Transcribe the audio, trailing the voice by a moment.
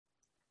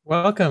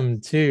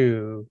Welcome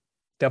to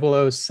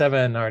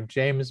 007, our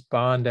James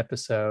Bond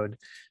episode.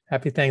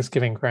 Happy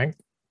Thanksgiving, Frank.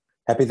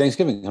 Happy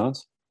Thanksgiving,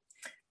 Hans.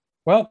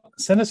 Well,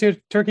 send us your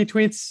turkey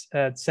tweets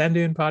at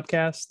Sandoon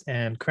Podcast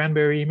and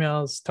cranberry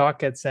emails,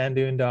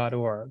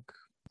 talk@sandoon.org.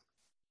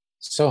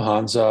 So,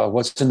 Hans,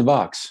 what's in the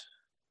box?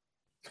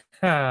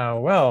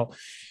 Well,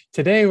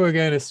 today we're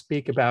going to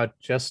speak about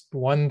just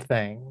one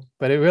thing,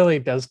 but it really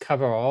does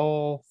cover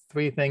all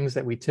three things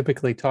that we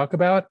typically talk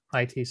about: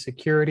 IT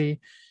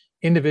security,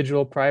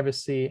 individual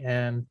privacy,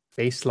 and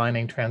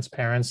baselining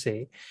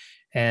transparency.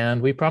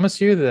 And we promise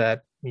you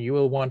that you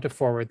will want to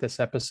forward this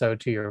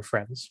episode to your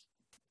friends.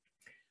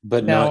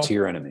 But Now, not to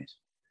your enemies.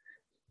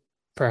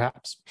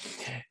 Perhaps.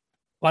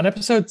 On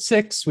episode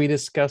 6, we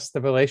discussed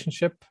the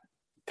relationship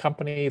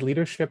company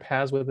leadership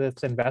has with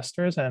its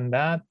investors, and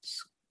that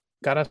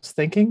got us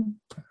thinking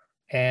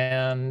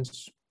and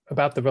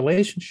about the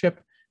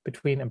relationship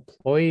between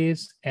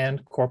employees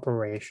and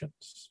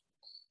corporations.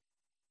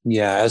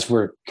 Yeah, as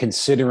we're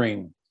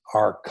considering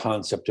our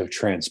concept of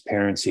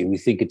transparency, we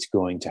think it's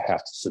going to have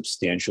to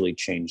substantially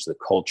change the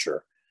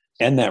culture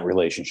and that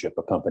relationship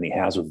a company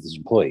has with its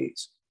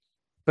employees.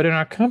 But in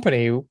our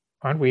company,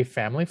 aren't we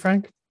family,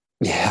 Frank?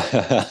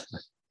 Yeah.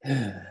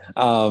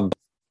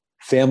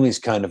 Family's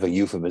kind of a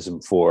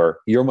euphemism for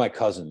you're my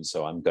cousin,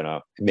 so I'm going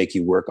to make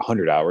you work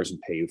 100 hours and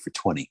pay you for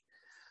 20.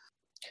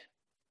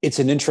 It's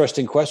an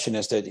interesting question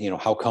as to,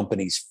 how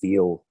companies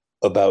feel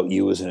about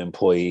you as an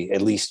employee.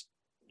 At least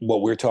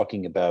what we're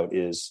talking about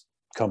is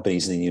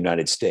companies in the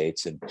United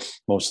States, and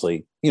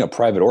mostly,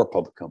 private or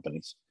public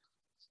companies.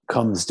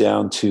 Comes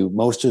down to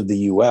most of the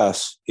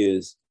US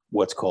is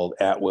what's called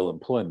at-will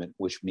employment,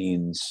 which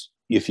means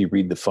if you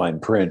read the fine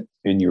print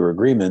in your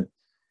agreement,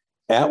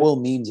 at-will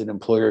means an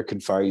employer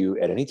can fire you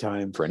at any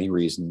time for any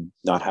reason,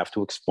 not have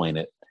to explain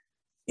it,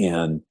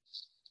 and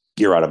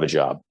you're out of a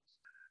job.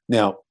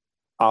 Now,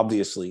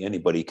 obviously,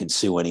 anybody can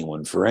sue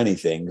anyone for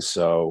anything.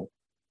 So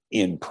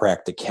in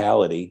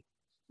practicality,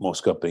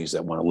 most companies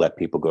that want to let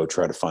people go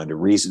try to find a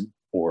reason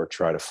or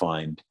try to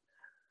find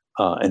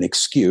an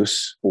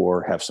excuse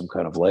or have some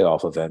kind of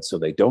layoff event so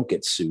they don't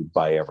get sued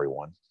by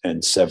everyone.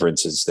 And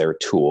severance is their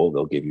tool.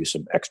 They'll give you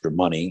some extra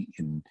money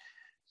in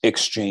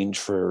exchange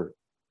for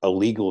a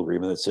legal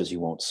agreement that says you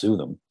won't sue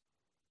them.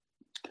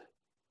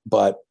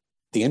 But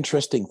the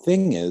interesting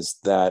thing is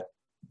that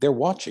they're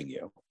watching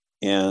you.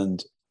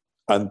 And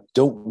I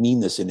don't mean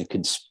this in a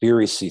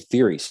conspiracy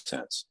theory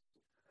sense,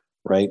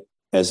 right?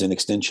 As an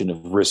extension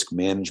of risk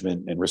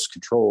management and risk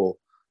control,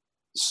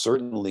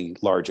 certainly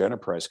large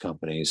enterprise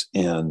companies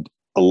and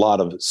a lot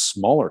of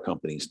smaller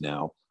companies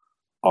now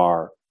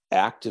are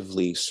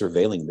actively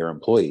surveilling their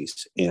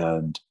employees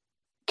and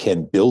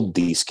can build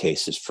these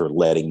cases for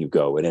letting you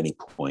go at any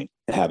point,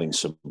 having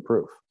some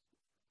proof.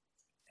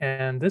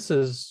 And this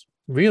is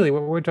really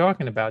what we're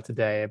talking about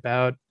today,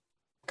 about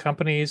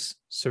companies'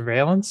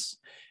 surveillance.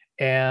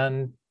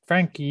 And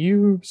Frank,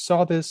 you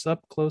saw this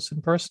up close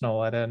and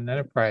personal at an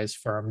enterprise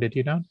firm, did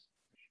you not?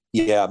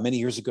 Yeah, many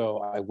years ago,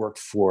 I worked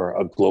for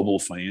a global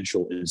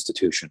financial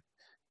institution.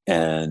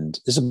 And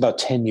this is about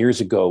 10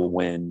 years ago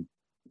when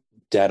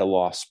data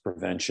loss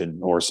prevention,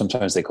 or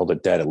sometimes they called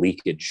it data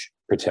leakage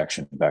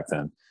protection back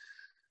then,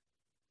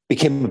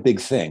 became a big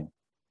thing,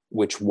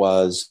 which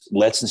was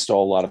let's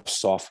install a lot of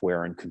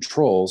software and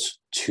controls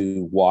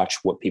to watch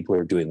what people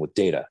are doing with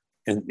data.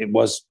 And it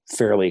was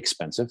fairly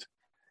expensive,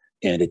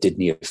 and it did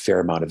need a fair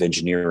amount of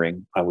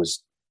engineering. I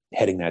was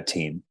heading that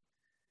team.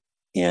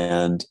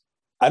 And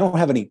I don't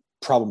have any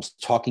problems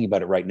talking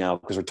about it right now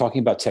because we're talking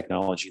about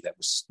technology that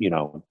was,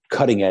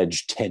 cutting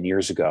edge 10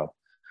 years ago.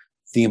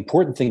 The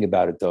important thing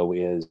about it, though,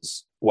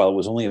 is while it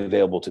was only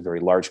available to very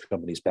large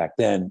companies back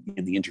then,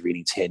 in the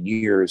intervening 10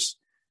 years,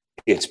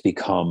 it's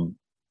become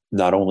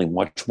not only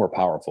much more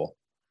powerful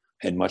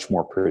and much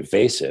more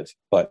pervasive,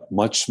 but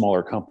much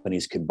smaller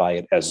companies can buy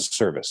it as a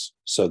service.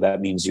 So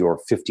that means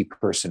your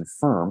 50-person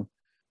firm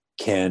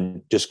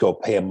can just go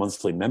pay a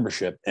monthly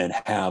membership and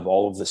have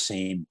all of the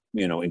same,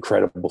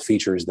 incredible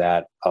features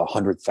that a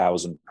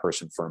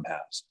 100,000-person firm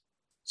has.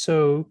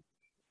 So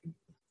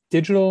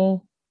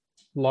digital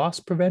loss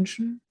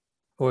prevention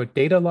or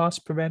data loss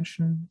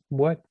prevention,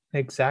 what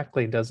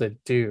exactly does it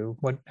do?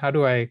 How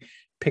do I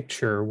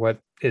picture what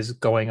is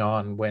going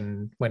on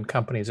when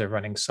companies are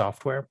running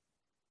software?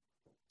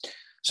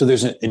 So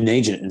there's an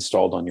agent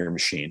installed on your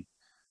machine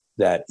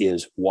that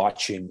is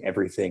watching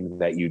everything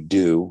that you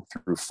do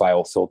through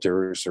file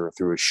filters or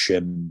through a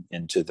shim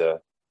into the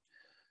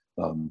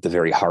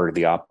very heart of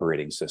the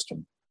operating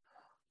system.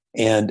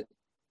 And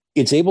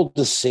it's able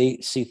to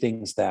see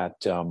things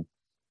that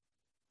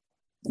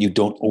you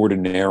don't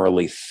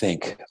ordinarily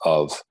think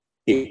of.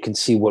 It can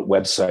see what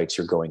websites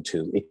you're going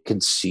to. It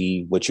can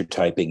see what you're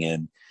typing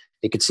in.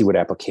 It can see what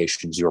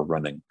applications you're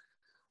running.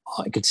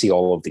 It can see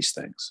all of these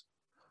things.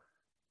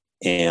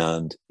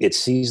 And it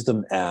sees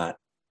them at,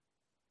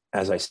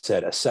 as I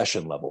said, a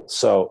session level.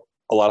 So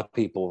a lot of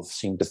people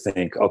seem to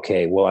think,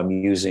 okay, well, I'm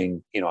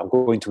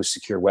going to a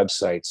secure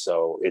website,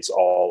 so it's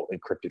all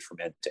encrypted from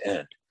end to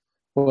end.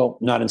 Well,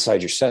 not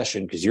inside your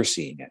session because you're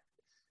seeing it.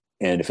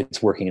 And if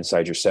it's working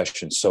inside your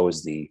session, so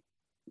is the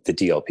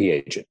DLP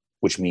agent,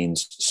 which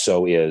means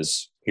so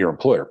is your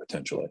employer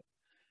potentially.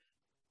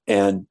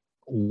 And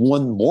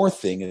one more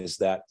thing is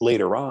that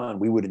later on,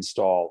 we would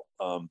install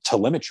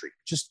telemetry,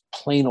 just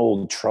plain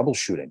old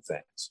troubleshooting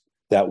things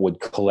that would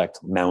collect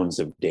mounds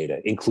of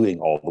data, including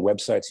all the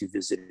websites you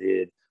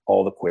visited,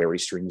 all the query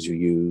strings you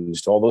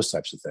used, all those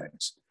types of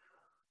things.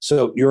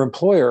 So your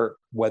employer,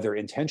 whether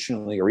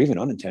intentionally or even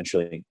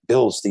unintentionally,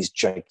 builds these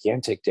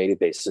gigantic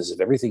databases of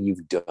everything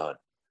you've done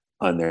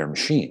on their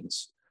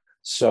machines.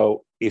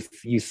 So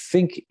if you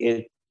think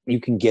you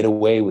can get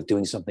away with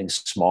doing something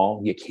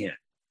small, you can't.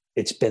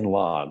 It's been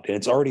logged and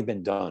it's already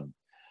been done.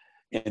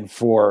 And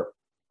for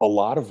a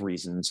lot of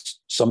reasons,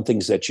 some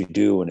things that you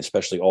do, and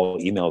especially all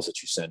emails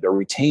that you send, are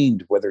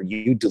retained whether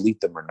you delete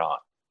them or not.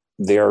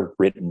 They're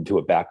written to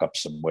a backup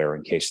somewhere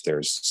in case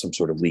there's some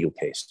sort of legal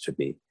case to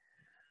be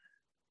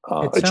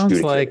it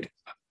sounds like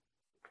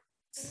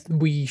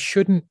we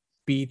shouldn't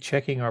be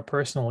checking our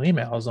personal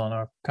emails on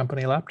our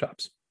company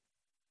laptops.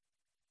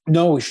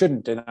 No, we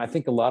shouldn't. And I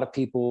think a lot of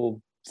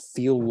people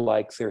feel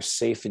like they're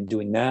safe in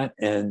doing that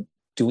and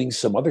doing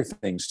some other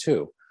things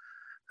too.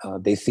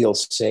 They feel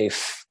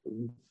safe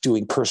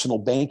doing personal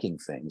banking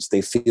things.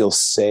 They feel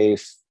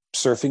safe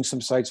surfing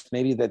some sites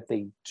maybe that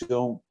they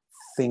don't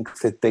think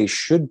that they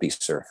should be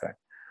surfing.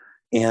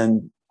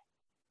 And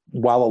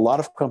while a lot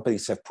of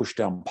companies have pushed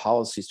down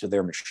policies to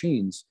their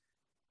machines,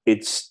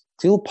 it's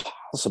still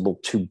possible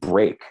to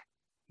break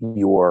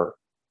your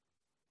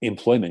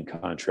employment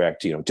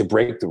contract, to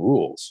break the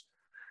rules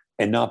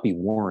and not be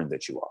warned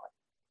that you are.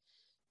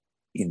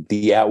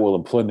 The at-will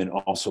employment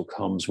also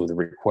comes with a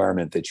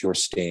requirement that you're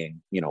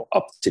staying,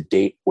 up to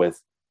date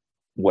with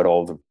what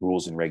all the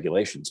rules and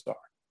regulations are.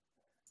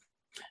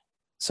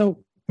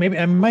 So maybe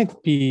I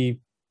might be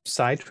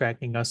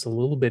sidetracking us a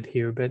little bit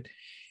here, but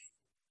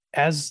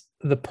as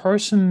the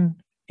person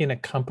in a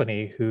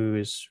company who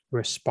is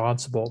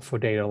responsible for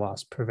data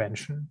loss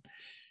prevention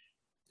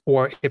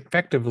or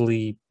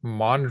effectively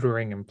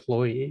monitoring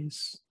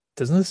employees,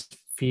 doesn't this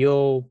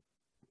feel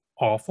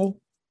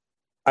awful?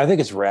 I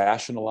think it's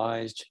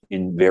rationalized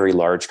in very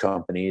large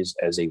companies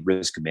as a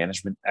risk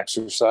management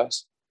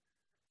exercise.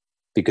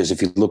 Because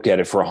if you look at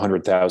it for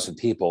 100,000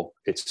 people,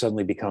 it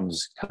suddenly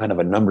becomes kind of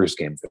a numbers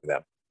game for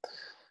them,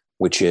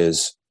 which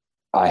is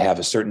I have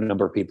a certain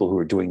number of people who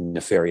are doing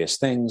nefarious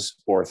things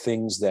or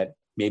things that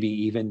maybe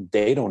even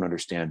they don't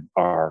understand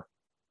are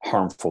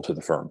harmful to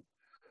the firm.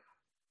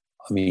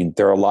 I mean,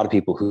 there are a lot of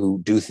people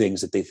who do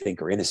things that they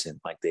think are innocent,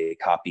 like they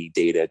copy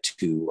data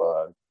to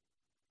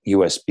a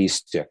USB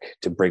stick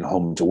to bring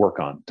home to work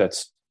on.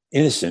 That's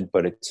innocent,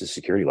 but it's a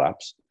security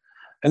lapse.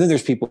 And then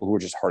there's people who are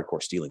just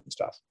hardcore stealing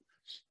stuff.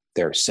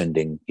 They're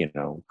sending,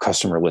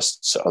 customer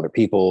lists to other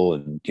people,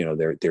 and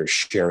they're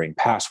sharing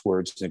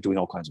passwords. They're doing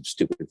all kinds of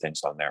stupid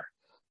things on there.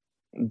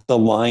 The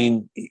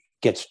line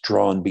gets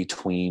drawn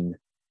between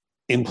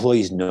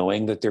employees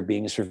knowing that they're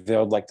being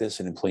surveilled like this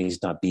and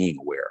employees not being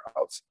aware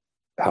of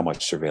how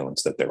much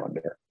surveillance that they're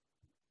under.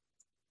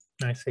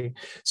 I see.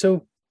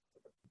 So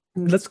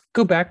let's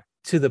go back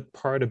to the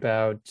part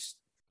about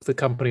the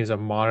companies are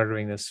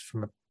monitoring this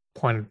from a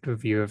point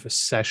of view of a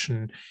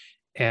session.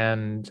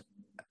 And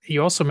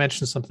you also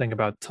mentioned something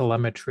about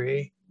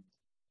telemetry.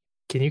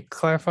 Can you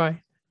clarify?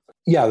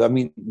 Yeah, I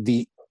mean,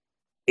 the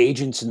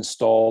agents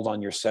installed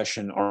on your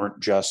session aren't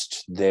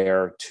just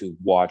there to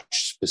watch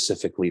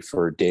specifically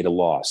for data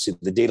loss.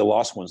 The data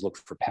loss ones look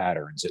for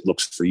patterns. It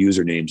looks for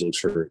usernames, it looks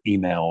for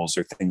emails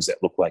or things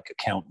that look like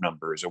account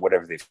numbers or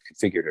whatever they've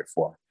configured it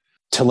for.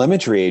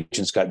 Telemetry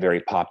agents got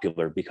very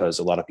popular because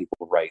a lot of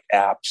people write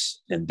apps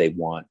and they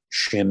want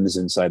shims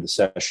inside the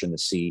session to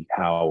see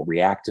how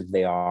reactive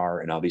they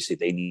are. And obviously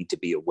they need to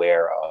be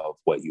aware of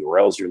what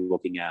URLs you're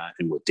looking at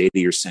and what data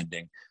you're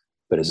sending.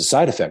 But as a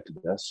side effect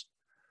of this,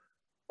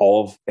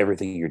 all of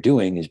everything you're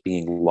doing is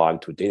being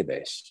logged to a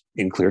database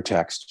in clear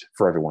text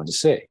for everyone to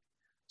see.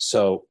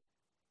 So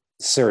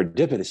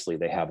serendipitously,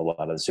 they have a lot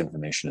of this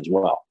information as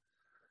well.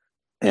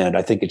 And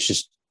I think it's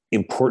just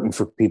important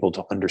for people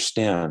to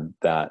understand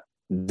that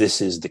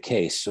this is the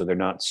case, so they're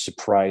not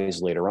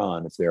surprised later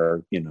on if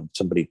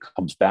somebody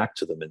comes back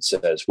to them and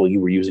says, well,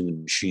 you were using the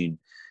machine,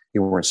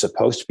 you weren't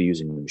supposed to be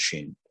using the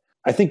machine.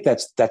 I think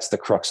that's the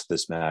crux of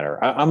this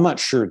matter. I'm not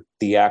sure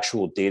the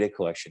actual data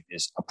collection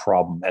is a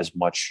problem as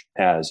much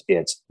as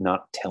it's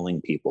not telling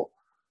people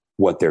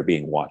what they're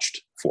being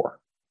watched for.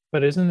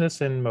 But isn't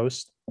this in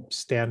most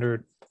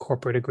standard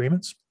corporate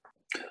agreements?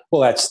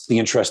 Well, that's the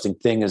interesting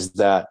thing is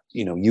that,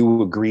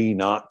 you agree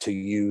not to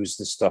use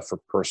the stuff for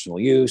personal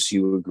use.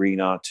 You agree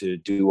not to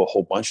do a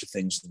whole bunch of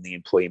things in the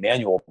employee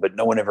manual, but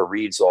no one ever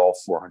reads all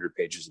 400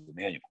 pages of the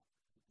manual.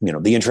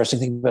 The interesting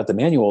thing about the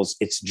manual is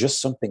it's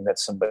just something that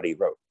somebody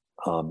wrote.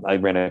 I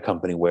ran a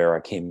company where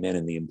I came in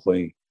and the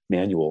employee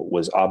manual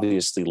was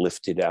obviously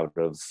lifted out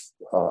of,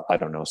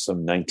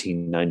 some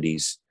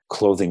 1990s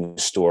clothing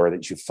store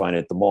that you find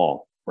at the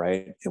mall,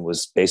 right? It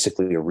was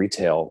basically a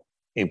retail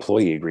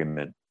employee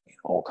agreement.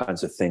 All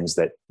kinds of things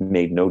that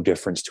made no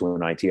difference to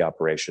an IT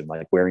operation,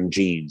 like wearing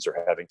jeans or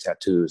having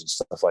tattoos and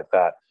stuff like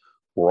that,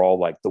 were all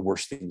like the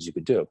worst things you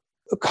could do.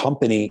 A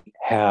company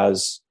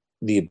has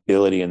the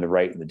ability and the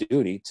right and the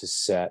duty to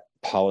set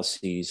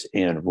policies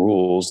and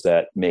rules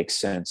that make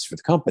sense for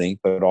the company,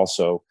 but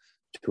also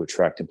to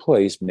attract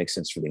employees, make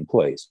sense for the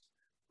employees.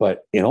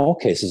 But in all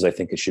cases, I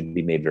think it should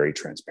be made very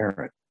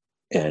transparent.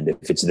 And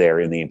if it's there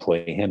in the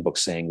employee handbook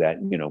saying that,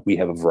 we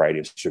have a variety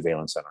of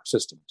surveillance on our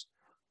systems.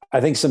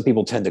 I think some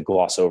people tend to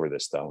gloss over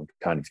this, though, and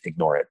kind of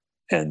ignore it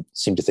and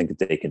seem to think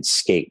that they can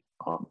skate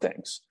on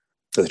things.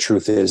 So the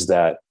truth is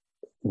that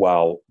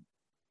while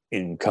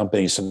in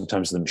companies,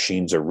 sometimes the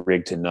machines are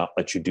rigged to not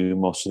let you do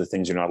most of the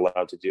things you're not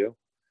allowed to do,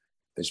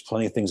 there's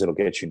plenty of things that'll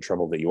get you in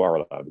trouble that you are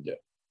allowed to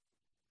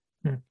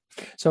do.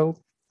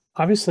 So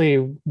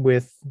obviously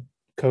with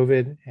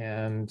COVID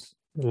and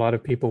a lot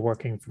of people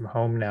working from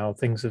home now,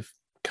 things have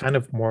kind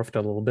of morphed a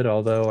little bit,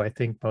 although I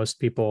think most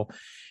people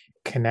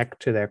connect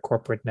to their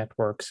corporate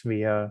networks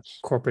via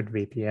corporate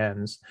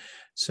VPNs.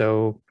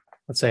 So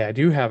let's say I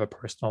do have a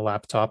personal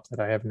laptop that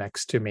I have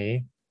next to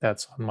me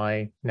that's on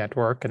my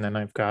network, and then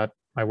I've got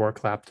my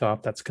work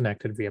laptop that's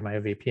connected via my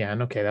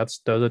VPN. Okay,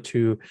 those are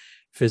two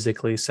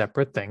physically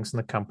separate things, and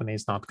the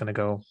company's not going to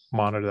go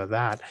monitor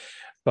that.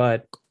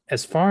 But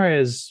as far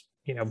as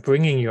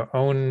bringing your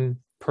own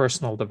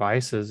personal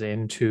devices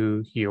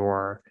into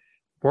your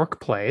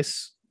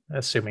workplace,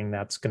 assuming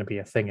that's going to be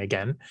a thing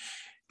again,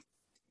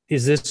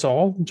 is this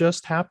all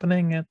just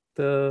happening at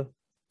the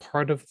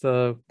part of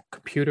the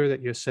computer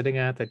that you're sitting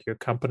at that your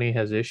company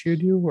has issued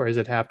you, or is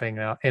it happening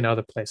in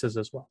other places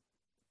as well?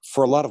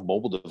 For a lot of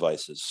mobile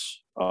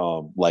devices,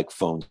 like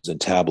phones and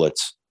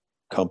tablets,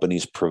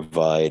 companies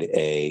provide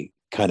a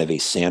kind of a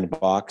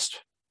sandboxed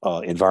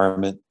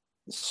environment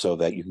so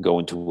that you can go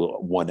into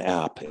one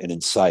app, and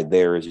inside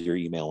there is your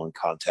email and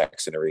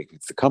contacts and everything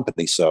for the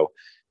company, so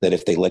that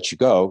if they let you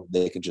go,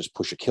 they can just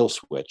push a kill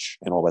switch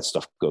and all that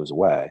stuff goes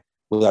away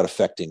without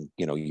affecting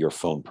your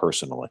phone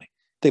personally.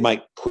 They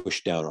might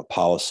push down a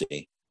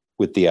policy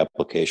with the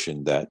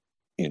application that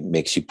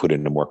makes you put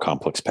in a more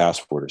complex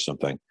password or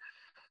something.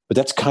 But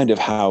that's kind of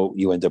how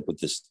you end up with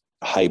this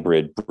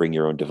hybrid bring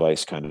your own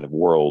device kind of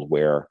world,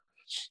 where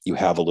you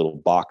have a little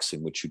box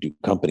in which you do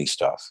company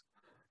stuff,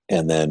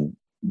 and then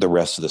the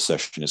rest of the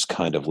session is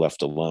kind of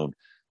left alone.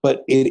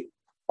 But it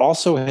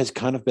also has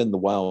kind of been the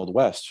Wild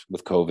West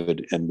with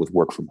COVID and with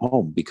work from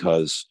home,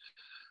 because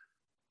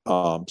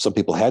some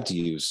people had to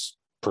use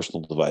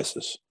personal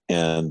devices,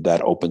 and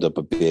that opened up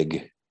a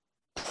big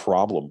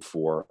problem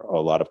for a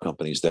lot of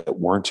companies that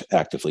weren't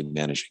actively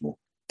managing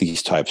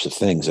these types of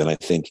things. And I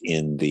think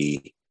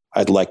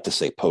I'd like to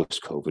say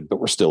post-COVID, but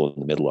we're still in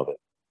the middle of it.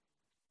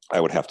 I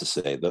would have to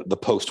say the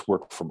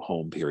post-work from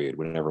home period,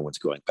 when everyone's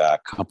going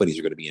back, companies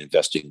are going to be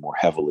investing more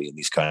heavily in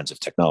these kinds of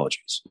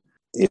technologies.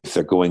 If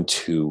they're going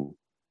to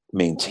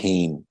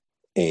maintain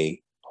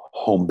a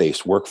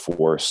home-based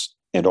workforce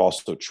and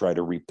also try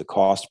to reap the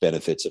cost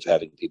benefits of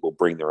having people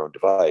bring their own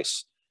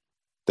device,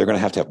 they're going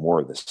to have more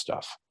of this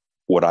stuff.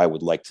 What I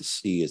would like to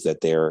see is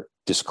that they're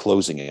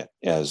disclosing it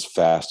as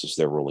fast as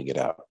they're rolling it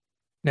out.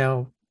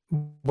 Now,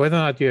 whether or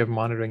not you have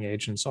monitoring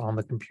agents on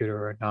the computer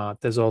or not,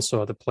 there's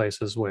also other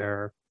places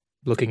where,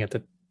 looking at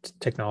the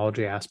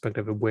technology aspect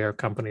of it, where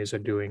companies are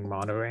doing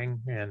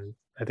monitoring. And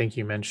I think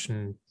you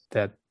mentioned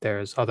that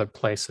there's other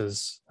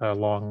places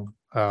along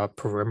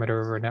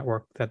perimeter of a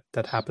network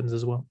that happens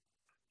as well.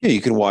 Yeah,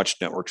 you can watch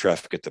network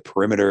traffic at the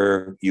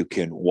perimeter. You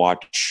can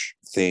watch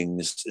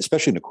things,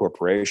 especially in a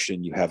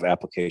corporation. You have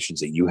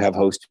applications that you have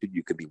hosted.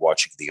 You could be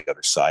watching the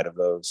other side of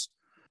those.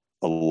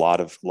 A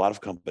lot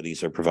of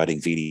companies are providing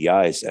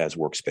VDIs as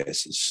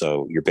workspaces.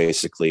 So you're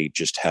basically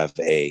just have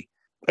a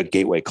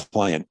gateway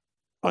client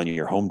on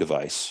your home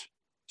device,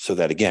 so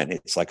that, again,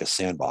 it's like a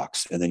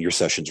sandbox, and then your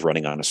session's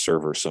running on a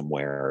server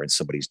somewhere in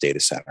somebody's data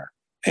center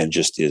and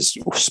just is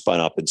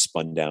spun up and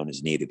spun down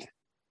as needed.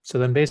 So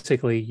then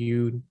basically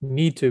you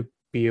need to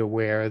be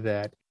aware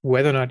that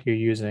whether or not you're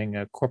using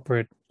a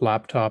corporate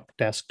laptop,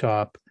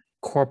 desktop,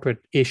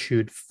 corporate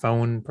issued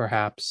phone,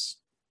 perhaps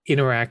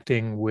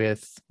interacting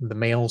with the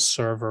mail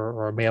server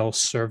or mail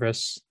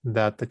service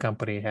that the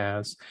company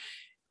has,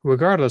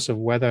 regardless of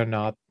whether or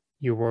not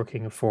you're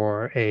working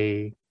for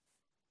a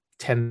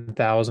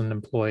 10,000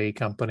 employee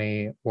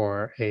company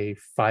or a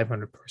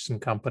 500 person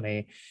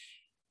company,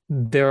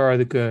 there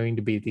are going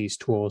to be these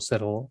tools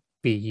that'll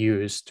be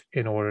used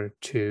in order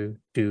to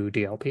do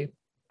DLP.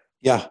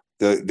 Yeah,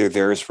 there are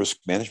various risk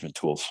management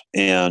tools.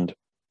 And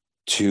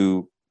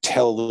to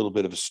tell a little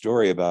bit of a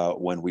story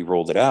about when we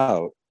rolled it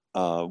out,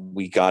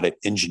 we got it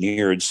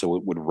engineered so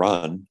it would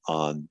run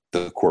on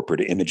the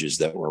corporate images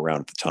that were around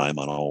at the time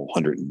on all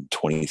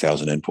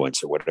 120,000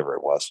 endpoints or whatever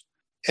it was.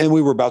 And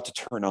we were about to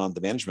turn on the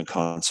management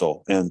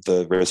console, and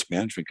the risk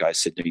management guy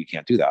said, no, you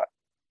can't do that.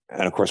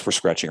 And of course, we're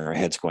scratching our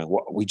heads going,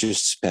 well, we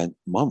just spent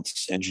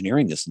months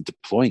engineering this and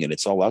deploying it.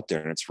 It's all out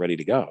there and it's ready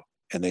to go.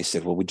 And they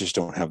said, well, we just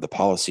don't have the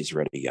policies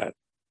ready yet.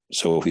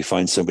 So if we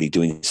find somebody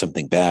doing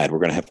something bad, we're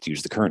going to have to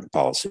use the current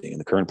policy. And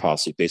the current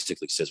policy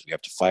basically says we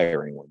have to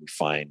fire anyone we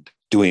find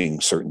doing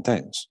certain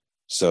things.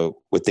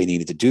 So what they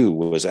needed to do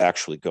was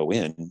actually go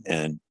in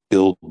and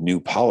build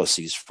new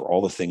policies for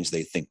all the things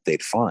they think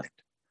they'd find.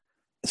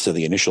 So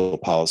the initial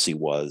policy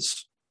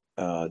was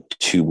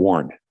to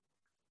warn.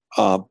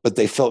 But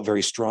they felt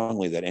very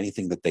strongly that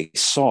anything that they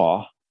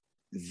saw,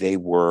 they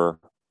were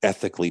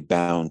ethically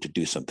bound to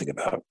do something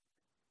about.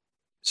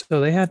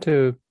 So they had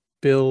to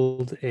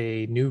build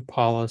a new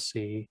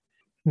policy,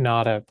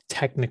 not a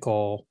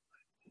technical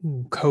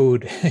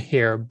code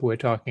here. We're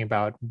talking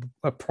about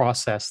a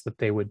process that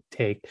they would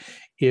take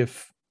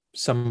if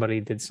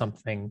somebody did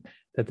something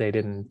that they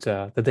didn't,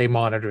 that they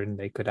monitored and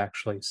they could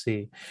actually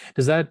see.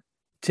 Does that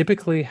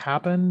typically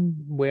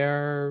happen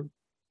where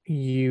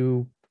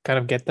you kind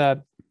of get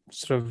that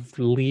sort of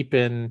leap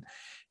in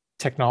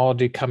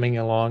technology coming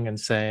along and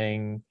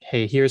saying,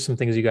 hey, here's some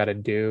things you got to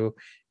do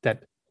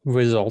that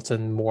results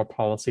in more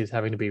policies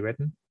having to be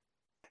written?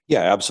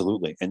 Yeah,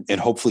 absolutely. And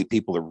hopefully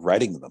people are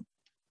writing them,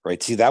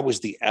 right? See, that was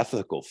the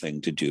ethical thing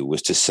to do,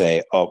 was to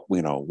say, oh,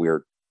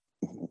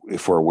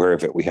 if we're aware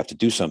of it, we have to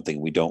do something.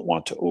 We don't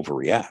want to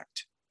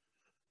overreact.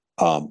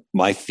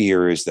 My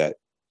fear is that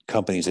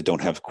companies that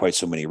don't have quite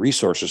so many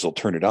resources will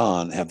turn it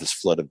on, have this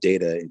flood of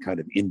data, and kind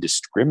of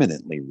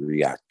indiscriminately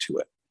react to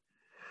it.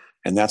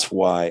 And that's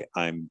why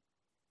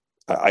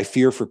I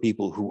fear for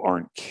people who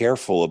aren't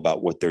careful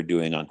about what they're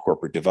doing on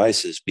corporate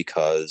devices,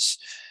 because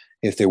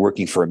if they're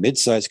working for a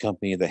mid-sized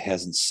company that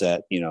hasn't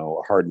set, a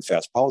hard and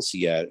fast policy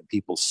yet,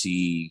 people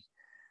see,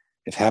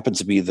 if it happens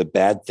to be the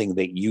bad thing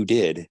that you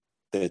did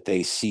that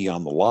they see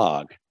on the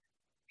log,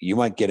 you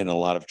might get in a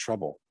lot of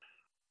trouble.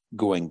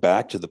 Going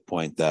back to the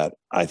point that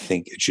I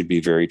think it should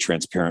be very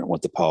transparent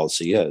what the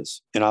policy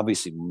is. And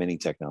obviously many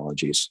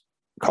technologies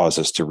cause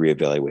us to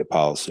reevaluate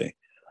policy.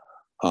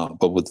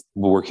 But with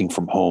working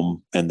from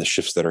home and the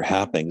shifts that are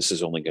happening, this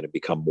is only going to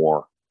become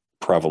more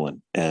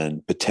prevalent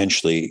and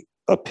potentially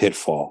a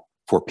pitfall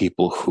for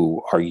people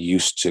who are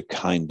used to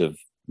kind of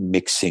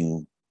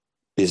mixing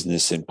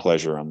business and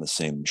pleasure on the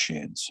same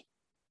machines.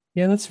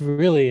 Yeah, that's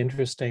really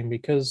interesting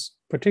because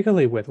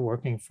particularly with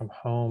working from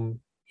home,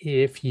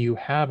 if you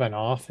have an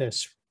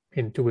office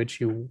into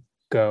which you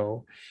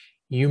go,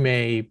 you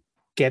may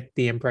get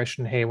the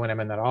impression, hey, when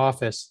I'm in that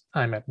office,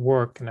 I'm at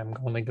work and I'm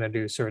only going to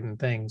do certain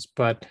things.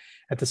 But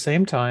at the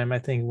same time, I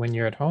think when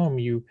you're at home,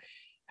 you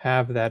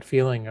have that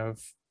feeling of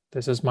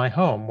this is my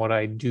home. What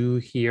I do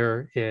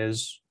here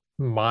is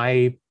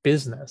my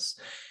business.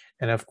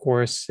 And of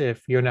course,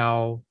 if you're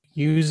now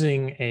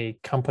using a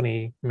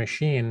company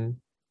machine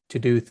to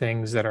do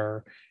things that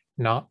are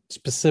not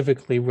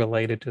specifically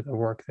related to the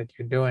work that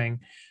you're doing,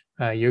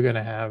 you're going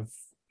to have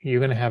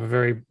a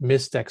very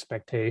missed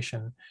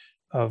expectation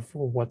of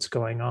what's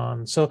going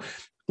on. So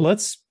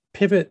let's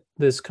pivot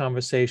this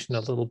conversation a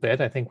little bit.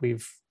 I think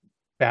we've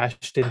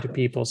bashed into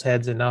people's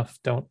heads enough.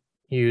 Don't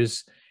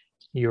use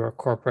your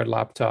corporate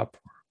laptop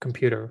or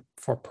computer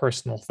for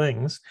personal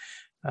things.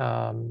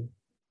 And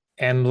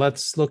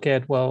let's look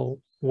at, well,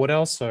 what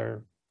else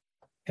are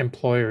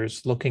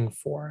employers looking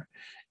for?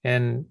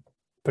 And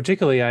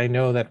particularly, I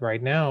know that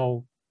right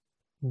now,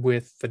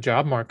 with the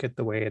job market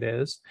the way it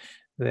is,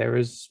 there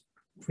is,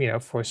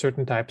 for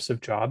certain types of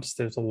jobs,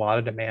 there's a lot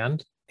of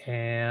demand,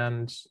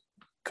 and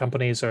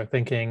companies are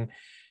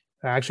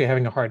actually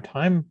having a hard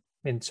time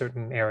in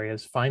certain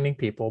areas finding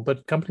people,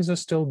 but companies are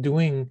still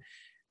doing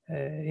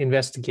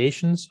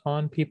investigations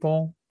on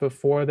people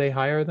before they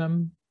hire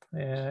them,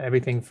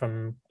 everything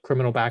from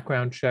criminal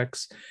background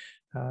checks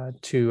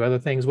to other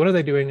things. What are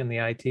they doing in the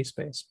IT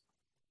space?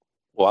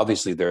 Well,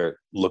 obviously, they're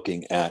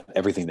looking at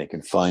everything they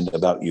can find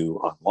about you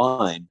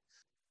online.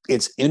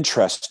 It's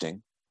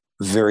interesting.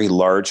 Very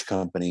large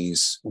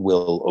companies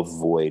will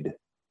avoid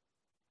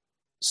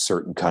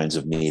certain kinds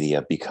of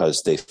media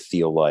because they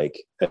feel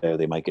like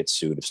they might get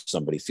sued if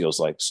somebody feels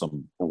like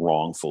some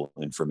wrongful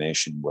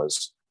information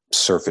was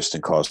surfaced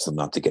and caused them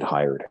not to get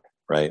hired,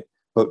 right?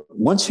 But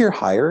once you're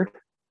hired,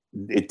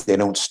 they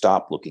don't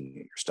stop looking at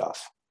your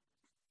stuff.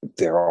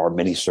 There are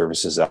many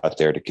services out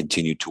there to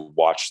continue to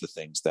watch the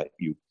things that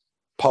you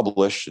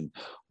publish and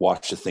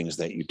watch the things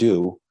that you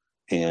do.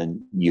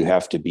 And you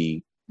have to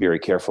be very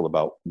careful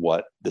about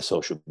what the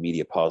social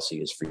media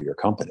policy is for your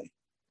company.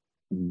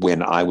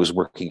 When I was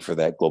working for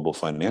that global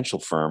financial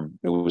firm,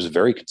 it was a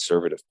very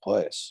conservative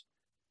place.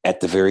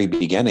 At the very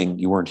beginning,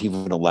 you weren't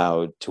even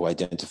allowed to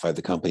identify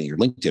the company in your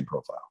LinkedIn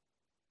profile.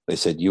 They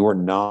said you are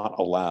not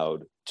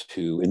allowed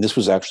to, and this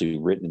was actually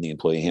written in the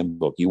employee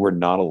handbook, you were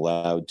not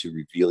allowed to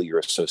reveal your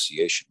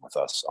association with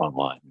us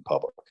online in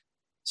public.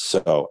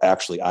 So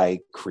actually, I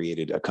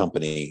created a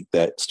company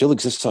that still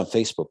exists on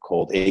Facebook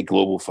called A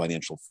Global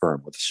Financial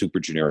Firm with a super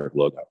generic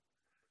logo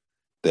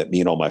that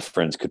me and all my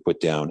friends could put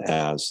down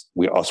as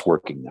us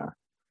working there.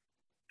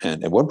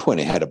 And at one point,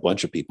 I had a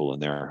bunch of people in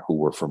there who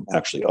were from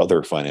actually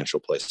other financial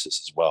places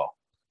as well,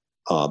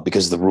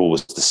 because the rule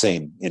was the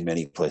same in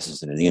many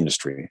places and in the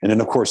industry. And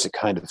then, of course, it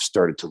kind of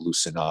started to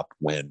loosen up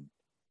when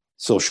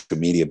social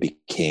media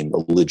became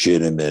a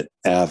legitimate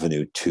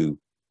avenue to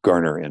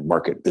garner and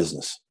market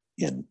business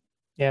in.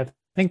 Yeah, I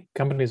think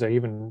companies are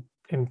even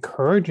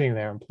encouraging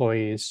their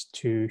employees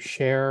to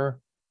share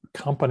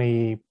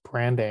company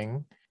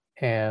branding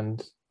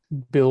and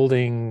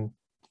building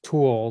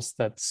tools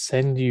that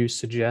send you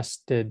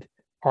suggested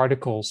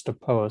articles to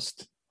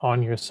post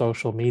on your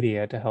social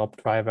media to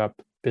help drive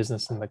up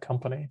business in the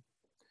company.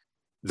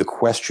 The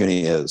question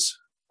is,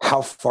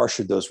 how far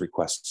should those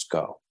requests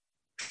go?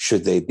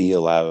 Should they be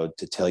allowed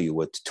to tell you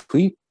what to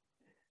tweet?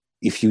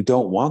 If you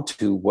don't want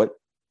to, what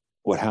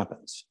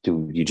happens?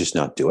 Do you just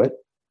not do it?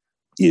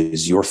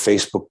 Is your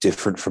Facebook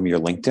different from your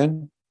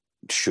LinkedIn?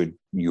 Should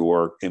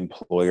your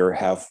employer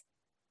have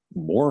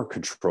more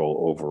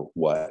control over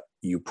what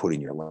you put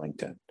in your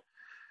LinkedIn?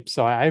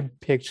 So I'm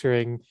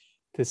picturing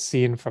the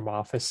scene from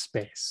Office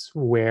Space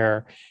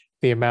where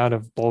the amount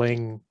of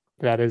bling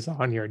that is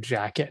on your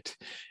jacket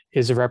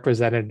is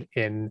represented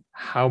in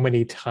how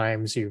many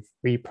times you've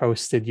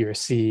reposted your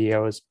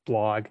CEO's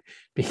blog,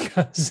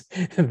 because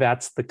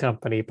that's the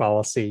company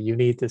policy. You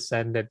need to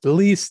send at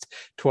least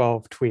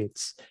 12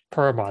 tweets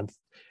per month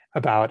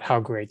about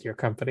how great your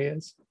company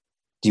is.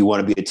 Do you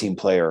want to be a team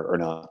player or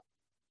not?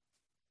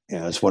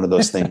 It's one of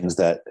those things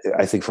that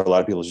I think for a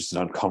lot of people is just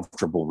an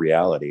uncomfortable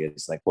reality.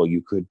 It's like, well,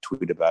 you could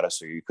tweet about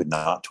us or you could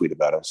not tweet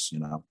about us.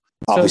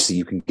 Obviously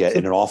you can get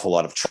in an awful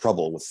lot of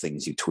trouble with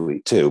things you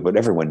tweet too, but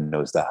everyone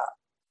knows that.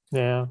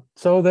 Yeah.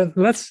 So then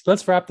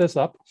let's wrap this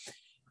up.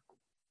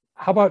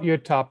 How about your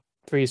top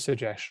 3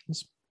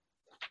 suggestions?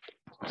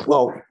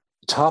 Well,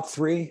 top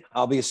 3,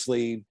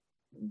 obviously,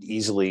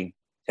 easily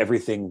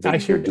everything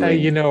that you're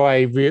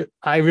doing.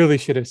 I really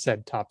should have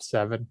said top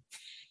 7.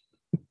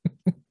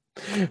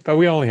 But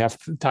we only have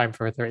time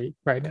for 3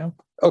 right now.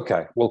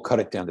 Okay, we'll cut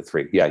it down to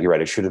 3. Yeah, you're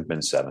right. It should have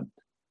been 7.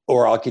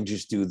 Or I could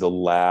just do the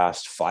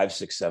last 5,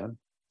 6, 7.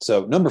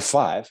 So number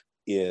 5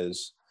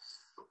 is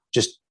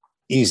just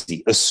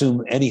easy.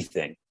 Assume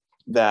anything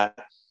that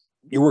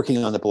you're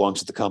working on that belongs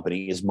to the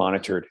company is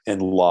monitored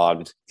and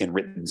logged and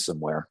written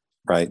somewhere,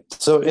 right?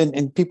 So,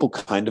 and people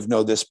kind of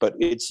know this, but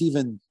it's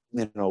even,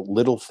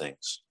 little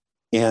things.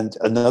 And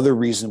another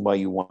reason why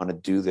you want to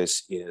do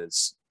this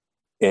is,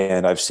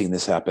 and I've seen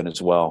this happen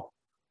as well,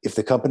 if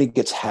the company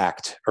gets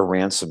hacked or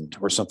ransomed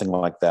or something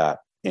like that,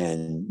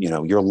 and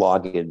your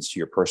logins to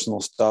your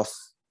personal stuff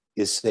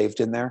is saved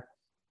in there,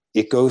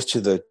 it goes to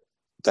the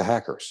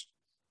hackers.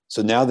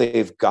 So now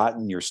they've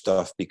gotten your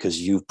stuff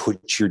because you've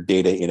put your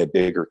data in a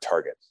bigger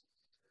target.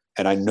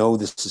 And I know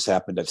this has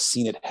happened. I've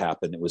seen it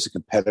happen. It was a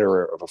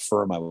competitor of a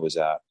firm I was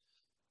at,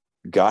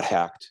 got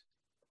hacked,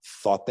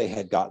 thought they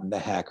had gotten the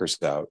hackers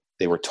out.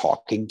 They were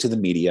talking to the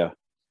media.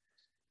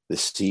 The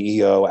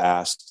CEO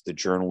asked the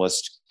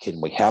journalist, "Can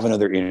we have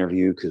another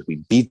interview? Because we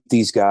beat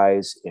these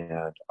guys,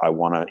 and I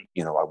want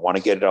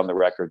to get it on the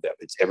record that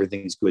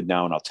everything's good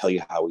now, and I'll tell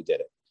you how we did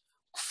it."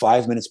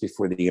 5 minutes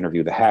before the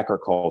interview, the hacker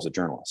calls a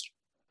journalist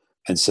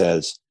and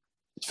says,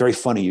 "It's very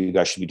funny. You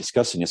guys should be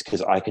discussing this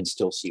because I can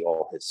still see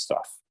all his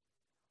stuff.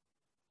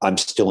 I'm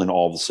still in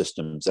all the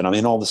systems, and I'm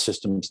in all the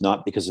systems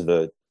not because of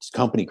the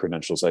company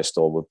credentials I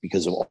stole, but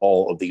because of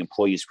all of the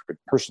employees'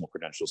 personal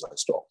credentials I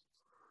stole.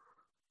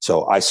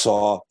 So I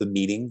saw the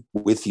meeting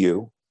with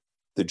you,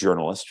 the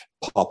journalist,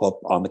 pop up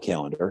on the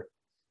calendar.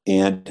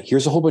 And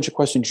here's a whole bunch of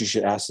questions you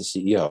should ask the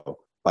CEO.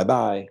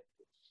 Bye-bye."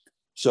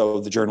 So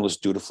the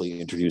journalist dutifully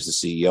interviews the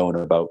CEO, and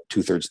about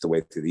 2/3 of the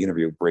way through the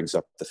interview brings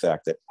up the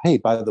fact that, "Hey,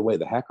 by the way,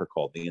 the hacker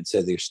called me and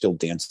said they're still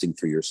dancing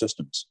through your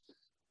systems.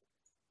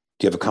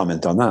 Do you have a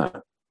comment on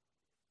that?"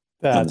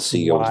 That's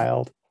the CEO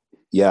wild.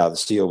 The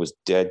CEO was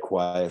dead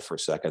quiet for a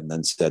second,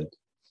 then said,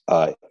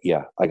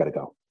 "Yeah, I got to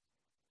go."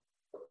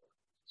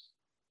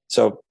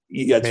 So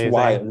that's amazing.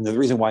 Why, and the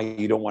reason why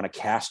you don't want to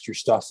cast your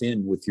stuff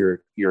in with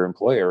your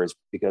employer is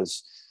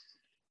because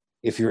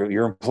if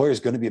your employer is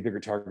going to be a bigger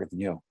target than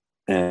you,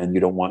 and you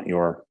don't want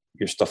your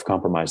stuff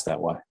compromised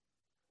that way.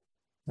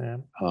 Yeah.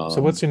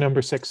 So what's your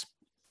number 6?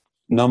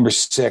 Number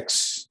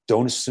 6,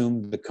 don't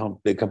assume the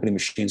company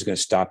machine is going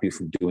to stop you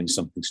from doing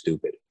something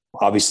stupid.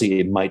 Obviously,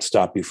 it might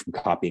stop you from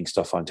copying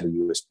stuff onto a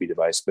USB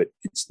device, but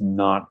it's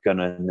not going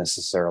to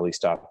necessarily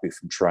stop you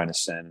from trying to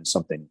send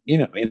something,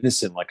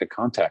 innocent like a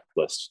contact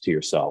list to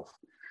yourself,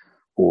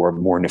 or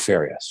more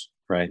nefarious,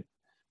 right?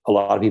 A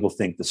lot of people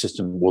think the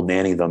system will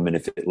nanny them, and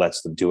if it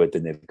lets them do it,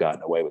 then they've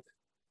gotten away with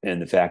it.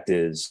 And the fact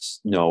is,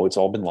 no, it's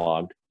all been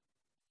logged.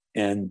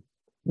 And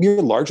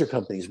your larger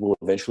companies will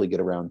eventually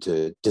get around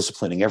to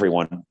disciplining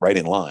everyone right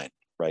in line,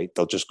 right?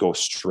 They'll just go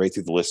straight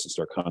through the list and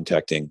start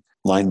contacting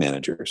line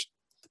managers.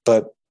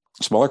 But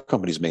smaller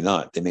companies may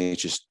not. They may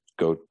just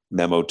go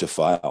memo to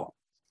file.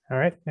 All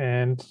right.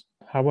 And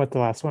how about the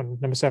last one,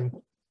 number 7?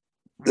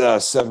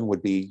 7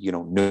 would be,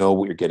 know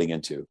what you're getting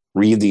into.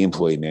 Read the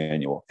employee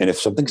manual. And if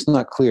something's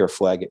not clear,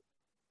 flag it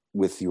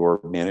with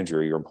your manager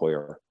or your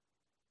employer.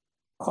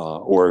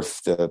 Or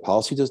if the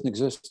policy doesn't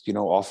exist,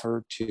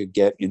 offer to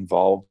get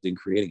involved in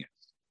creating it.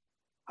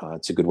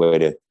 It's a good way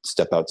to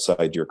step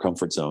outside your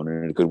comfort zone,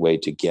 and a good way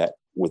to get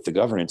with the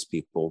governance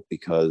people,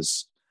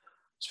 because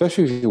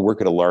especially if you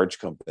work at a large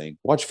company,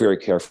 watch very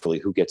carefully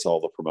who gets all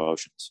the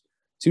promotions.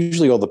 It's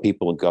usually all the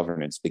people in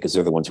governance, because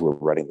they're the ones who are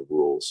writing the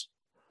rules.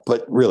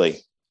 But really,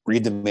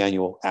 read the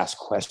manual, ask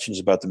questions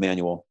about the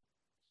manual,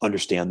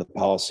 understand the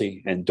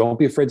policy, and don't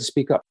be afraid to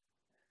speak up.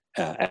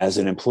 As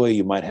an employee,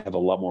 you might have a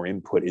lot more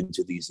input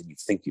into these than you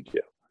think you do.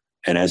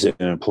 And as an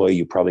employee,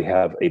 you probably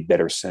have a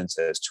better sense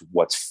as to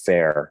what's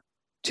fair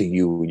to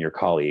you and your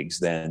colleagues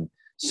than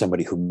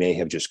somebody who may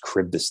have just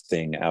cribbed this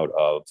thing out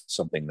of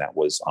something that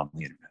was on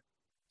the internet.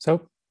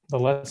 So the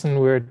lesson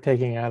we're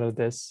taking out of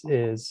this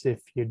is if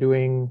you're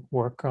doing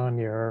work on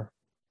your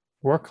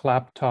work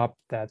laptop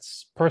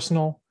that's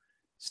personal,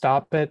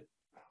 stop it,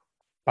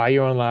 buy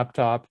your own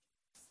laptop,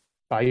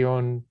 buy your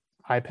own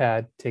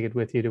iPad, take it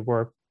with you to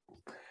work.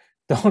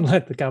 Don't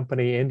let the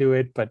company into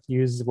it, but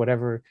use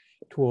whatever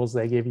tools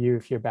they give you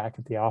if you're back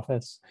at the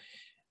office.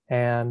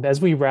 And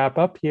as we wrap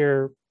up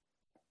here,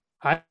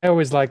 I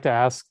always like to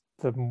ask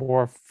the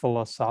more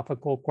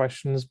philosophical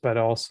questions, but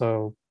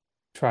also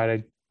try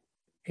to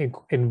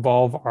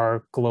involve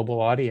our global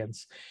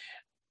audience.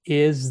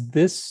 Is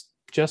this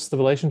just the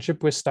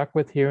relationship we're stuck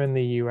with here in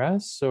the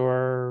US,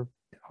 or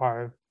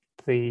are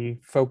the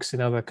folks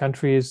in other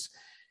countries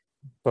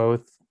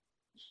both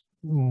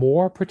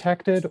more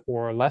protected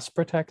or less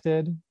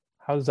protected?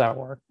 How does that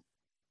work?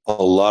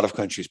 A lot of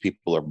countries,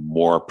 people are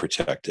more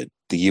protected.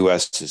 The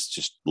US is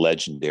just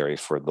legendary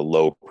for the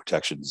low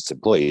protections its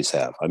employees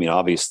have. I mean,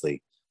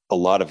 obviously, a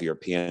lot of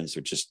Europeans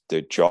are just,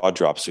 their jaw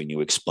drops when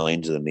you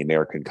explain to them the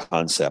American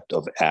concept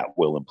of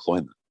at-will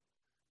employment.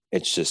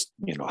 It's just,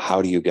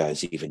 how do you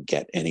guys even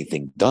get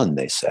anything done,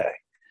 they say.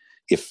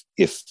 If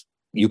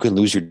you can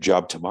lose your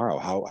job tomorrow,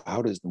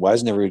 why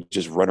doesn't everybody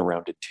just run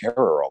around in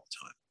terror all the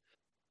time?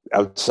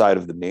 Outside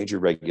of the major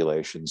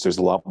regulations, there's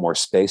a lot more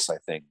space, I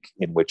think,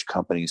 in which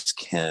companies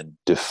can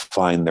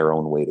define their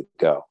own way to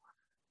go.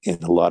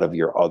 In a lot of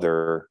your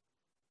other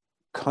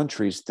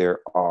countries, there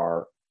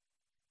are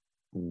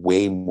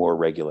way more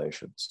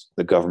regulations.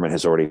 The government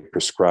has already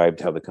prescribed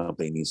how the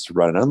company needs to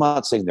run. And I'm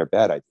not saying they're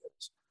bad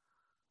ideas.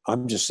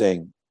 I'm just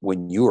saying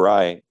when you or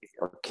I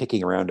are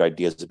kicking around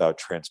ideas about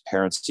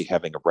transparency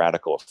having a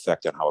radical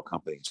effect on how a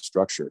company is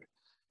structured,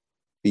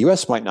 the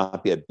US might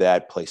not be a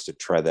bad place to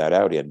try that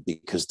out in,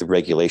 because the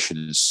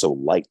regulation is so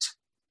light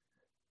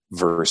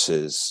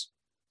versus,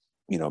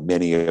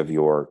 many of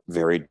your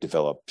very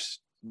developed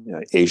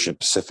Asia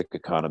Pacific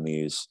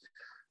economies,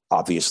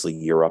 obviously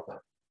Europe.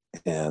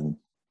 And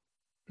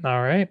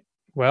all right.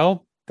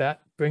 Well, that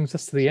brings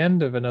us to the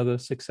end of another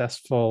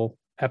successful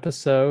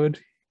episode.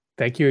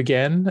 Thank you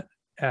again.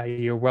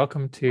 You're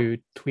welcome to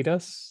tweet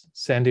us,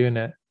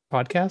 Sandune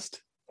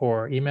Podcast,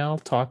 or email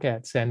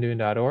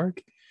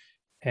talk@sandune.org.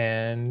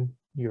 And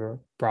your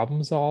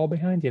problems are all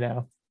behind you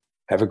now.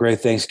 Have a great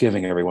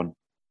Thanksgiving, everyone.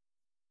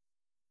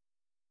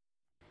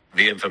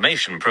 The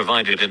information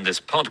provided in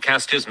this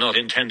podcast is not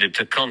intended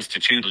to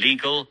constitute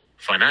legal,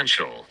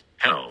 financial,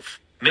 health,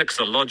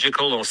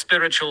 mixological, or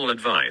spiritual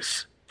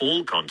advice.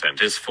 All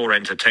content is for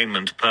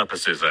entertainment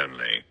purposes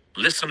only.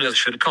 Listeners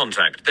should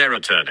contact their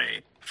attorney,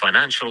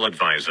 financial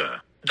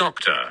advisor,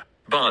 doctor,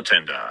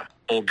 bartender,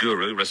 or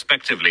guru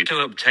respectively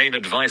to obtain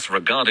advice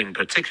regarding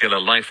particular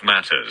life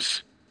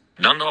matters.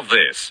 None of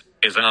this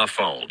is our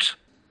fault.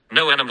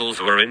 No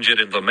animals were injured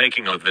in the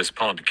making of this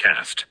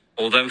podcast,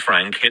 although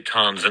Frank hit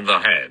Hans in the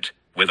head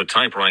with a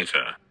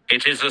typewriter.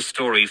 It is a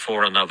story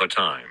for another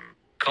time.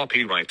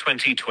 Copyright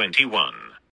 2021.